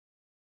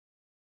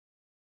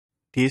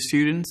Dear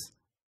students,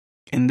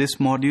 in this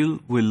module,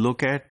 we'll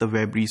look at the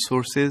web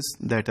resources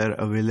that are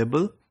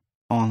available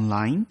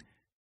online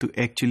to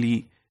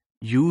actually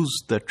use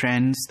the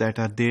trends that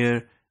are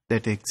there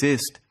that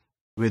exist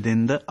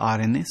within the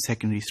RNA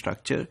secondary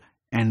structure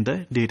and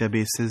the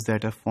databases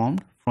that are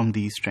formed from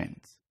these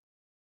trends.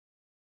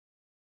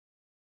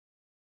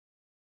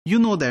 You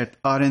know that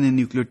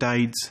RNA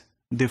nucleotides,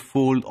 they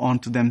fold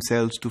onto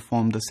themselves to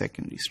form the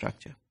secondary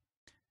structure.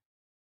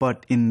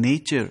 But in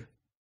nature,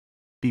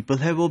 people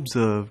have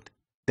observed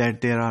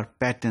that there are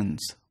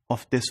patterns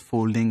of this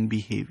folding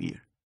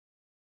behavior.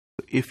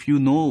 If you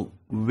know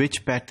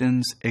which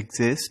patterns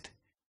exist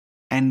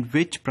and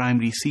which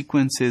primary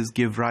sequences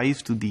give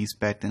rise to these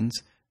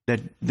patterns,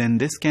 then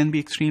this can be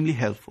extremely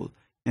helpful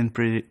in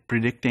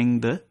predicting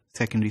the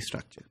secondary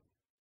structure.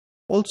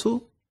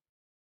 Also,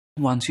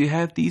 once you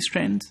have these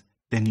trends,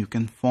 then you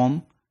can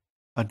form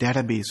a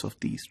database of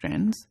these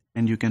trends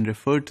and you can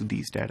refer to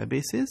these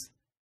databases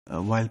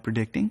while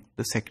predicting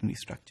the secondary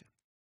structure.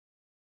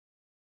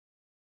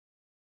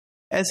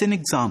 As an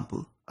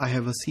example, I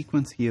have a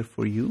sequence here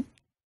for you.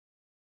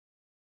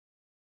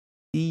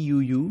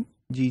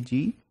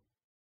 CUUGG,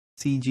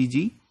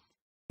 CGG.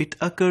 It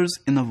occurs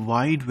in a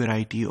wide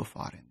variety of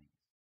RNA.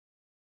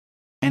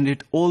 And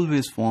it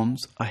always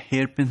forms a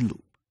hairpin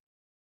loop.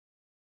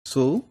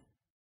 So,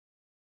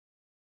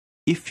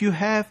 if you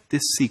have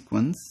this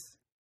sequence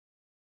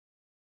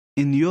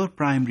in your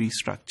primary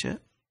structure,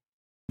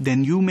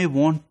 then you may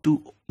want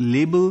to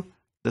label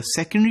the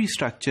secondary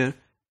structure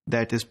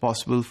that is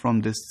possible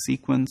from this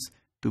sequence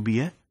to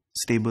be a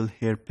stable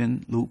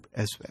hairpin loop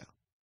as well.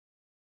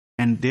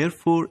 And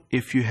therefore,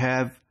 if you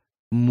have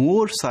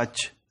more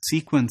such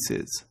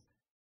sequences,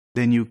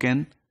 then you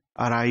can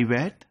arrive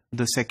at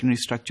the secondary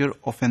structure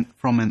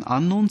from an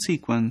unknown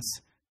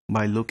sequence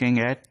by looking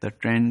at the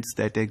trends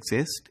that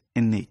exist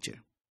in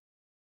nature.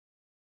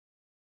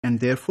 And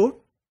therefore,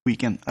 we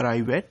can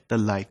arrive at the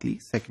likely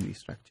secondary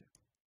structure.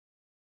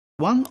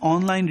 One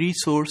online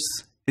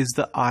resource is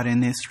the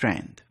RNA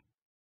strand.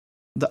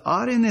 The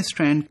RNA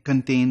strand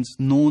contains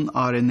known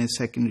RNA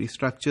secondary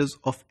structures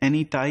of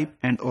any type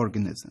and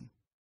organism.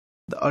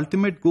 The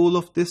ultimate goal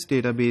of this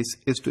database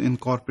is to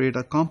incorporate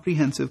a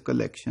comprehensive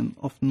collection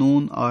of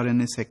known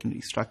RNA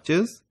secondary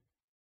structures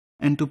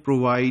and to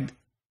provide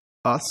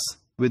us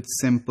with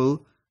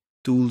simple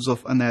tools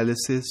of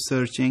analysis,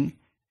 searching,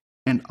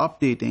 and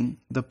updating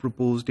the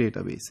proposed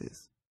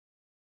databases.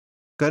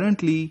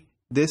 Currently,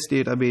 this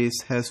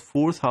database has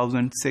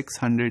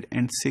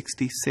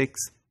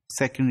 4,666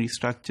 secondary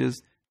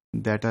structures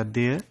that are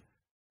there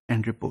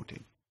and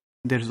reported.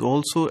 There is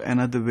also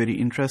another very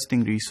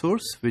interesting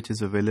resource which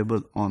is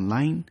available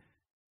online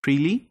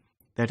freely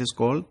that is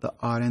called the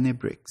RNA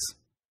Bricks.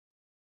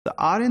 The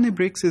RNA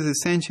Bricks is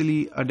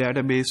essentially a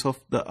database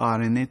of the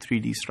RNA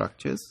 3D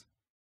structures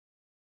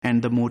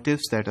and the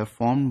motifs that are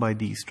formed by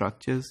these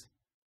structures,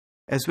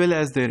 as well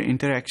as their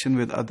interaction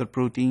with other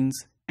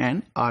proteins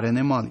and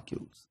RNA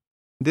molecules.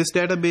 This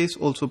database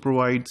also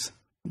provides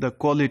the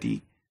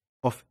quality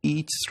of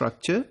each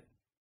structure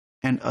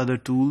and other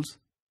tools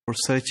for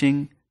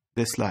searching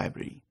this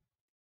library.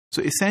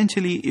 So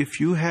essentially, if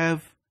you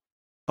have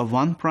a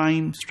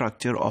 1'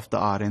 structure of the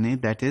RNA,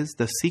 that is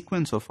the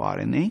sequence of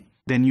RNA,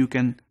 then you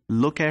can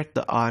look at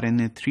the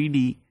RNA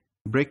 3D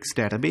Bricks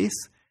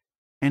database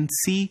and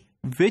see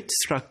which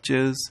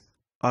structures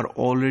are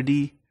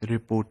already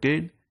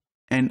reported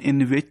and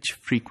in which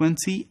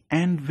frequency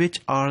and which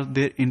are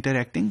their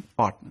interacting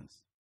partners.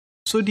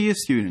 So dear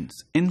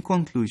students, in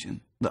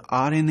conclusion, the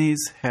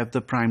RNAs have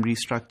the primary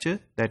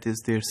structure, that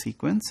is their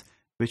sequence,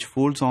 which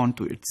folds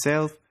onto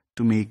itself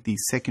to make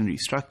these secondary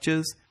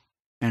structures,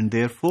 and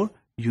therefore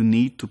you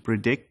need to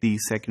predict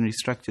these secondary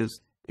structures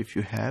if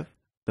you have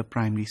the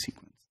primary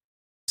sequence.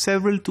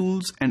 Several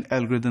tools and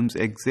algorithms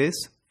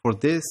exist for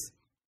this,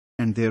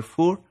 and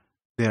therefore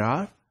there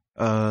are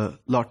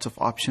lots of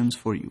options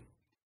for you.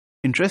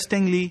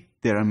 Interestingly,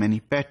 there are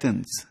many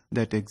patterns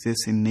that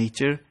exist in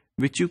nature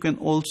which you can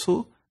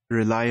also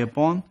rely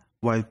upon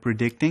while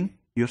predicting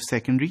your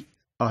secondary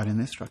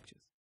RNA structures.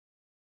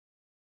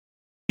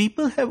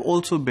 People have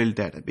also built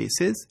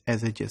databases,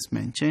 as I just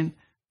mentioned,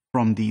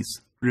 from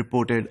these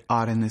reported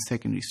RNA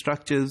secondary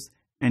structures,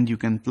 and you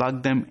can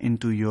plug them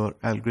into your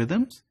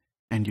algorithms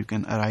and you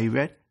can arrive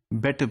at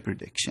better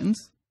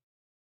predictions.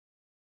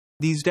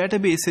 These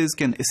databases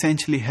can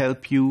essentially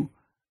help you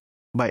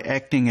by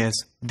acting as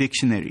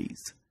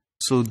dictionaries.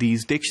 So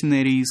these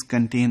dictionaries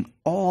contain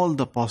all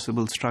the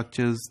possible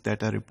structures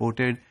that are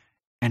reported,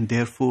 and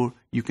therefore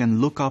you can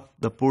look up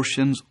the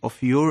portions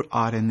of your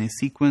RNA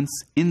sequence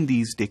in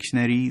these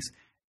dictionaries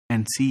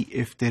and see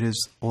if there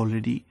is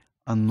already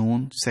a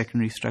known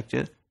secondary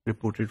structure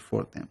reported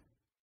for them.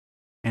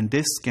 And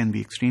this can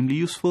be extremely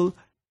useful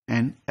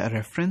and a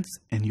reference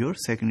in your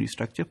secondary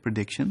structure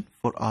prediction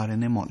for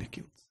RNA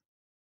molecules.